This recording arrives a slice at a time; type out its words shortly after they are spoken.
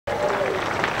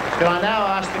Can I now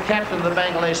ask the captain of the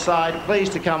Bangladesh side please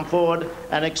to come forward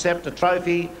and accept a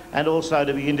trophy and also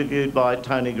to be interviewed by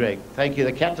Tony Greig. Thank you,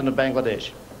 the captain of Bangladesh.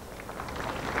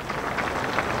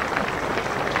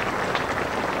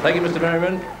 Thank you, Mr.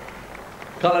 Merriman.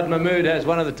 Khalid Mahmood has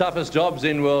one of the toughest jobs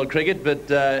in world cricket, but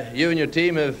you and your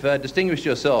team have distinguished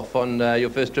yourself on your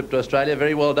first trip to Australia.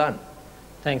 Very well done.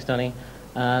 Thanks, Tony.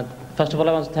 First of all,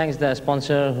 I want to thank the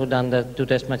sponsor who done the 2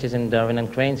 test matches in Darwin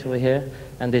and Cranes over here,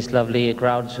 and this lovely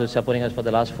crowds who are supporting us for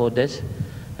the last 4 days.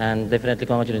 And definitely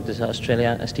congratulations to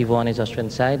Australia. Steve Vaughan is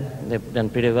Australian side. They've done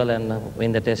pretty well and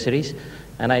win the test series.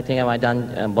 And I think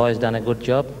my boys done a good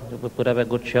job. They put up a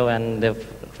good show and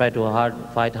they've tried to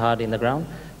fight hard in the ground.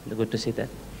 Good to see that.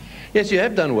 Yes, you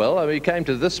have done well. I mean, you came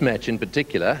to this match in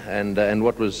particular and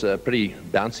what was a pretty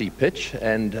bouncy pitch,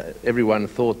 and everyone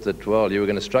thought that, well, you were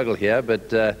going to struggle here,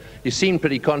 but you seemed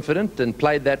pretty confident and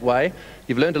played that way.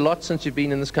 You've learned a lot since you've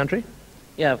been in this country?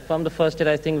 Yeah, from the first test,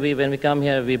 I think when we come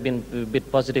here, we've been a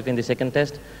bit positive in the second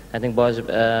test. I think boys, when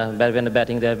they're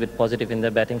batting, they're a bit positive in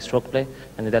their batting stroke play,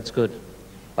 and that's good.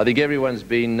 I think everyone's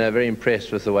been very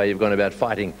impressed with the way you've gone about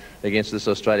fighting against this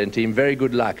Australian team. Very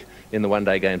good luck in the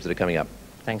one-day games that are coming up.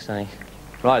 Thanks, Tony.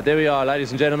 Right, there we are,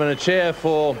 ladies and gentlemen. A cheer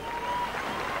for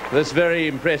this very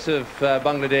impressive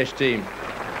Bangladesh team.